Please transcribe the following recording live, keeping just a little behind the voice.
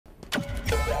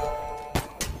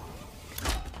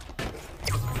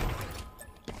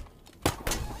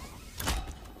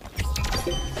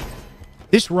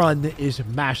This run is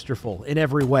masterful in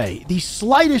every way. The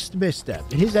slightest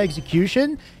misstep in his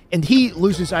execution, and he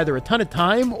loses either a ton of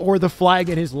time or the flag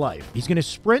in his life. He's going to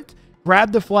sprint,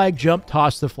 grab the flag, jump,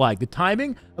 toss the flag. The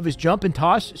timing of his jump and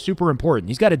toss, super important.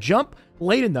 He's got to jump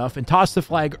late enough and toss the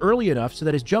flag early enough so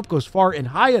that his jump goes far and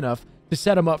high enough to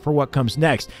set him up for what comes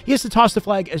next. He has to toss the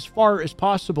flag as far as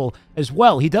possible as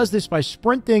well. He does this by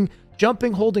sprinting,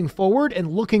 jumping, holding forward,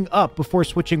 and looking up before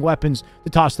switching weapons to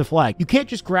toss the flag. You can't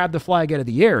just grab the flag out of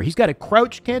the air. He's got to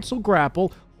crouch, cancel,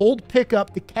 grapple, hold pick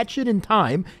up to catch it in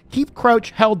time, keep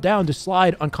crouch held down to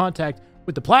slide on contact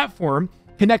with the platform,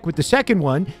 connect with the second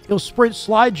one. He'll sprint,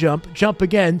 slide, jump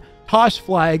again, toss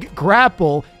flag,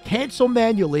 grapple, cancel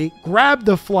manually, grab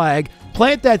the flag,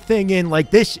 plant that thing in.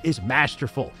 Like, this is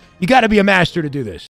masterful. You got to be a master to do this.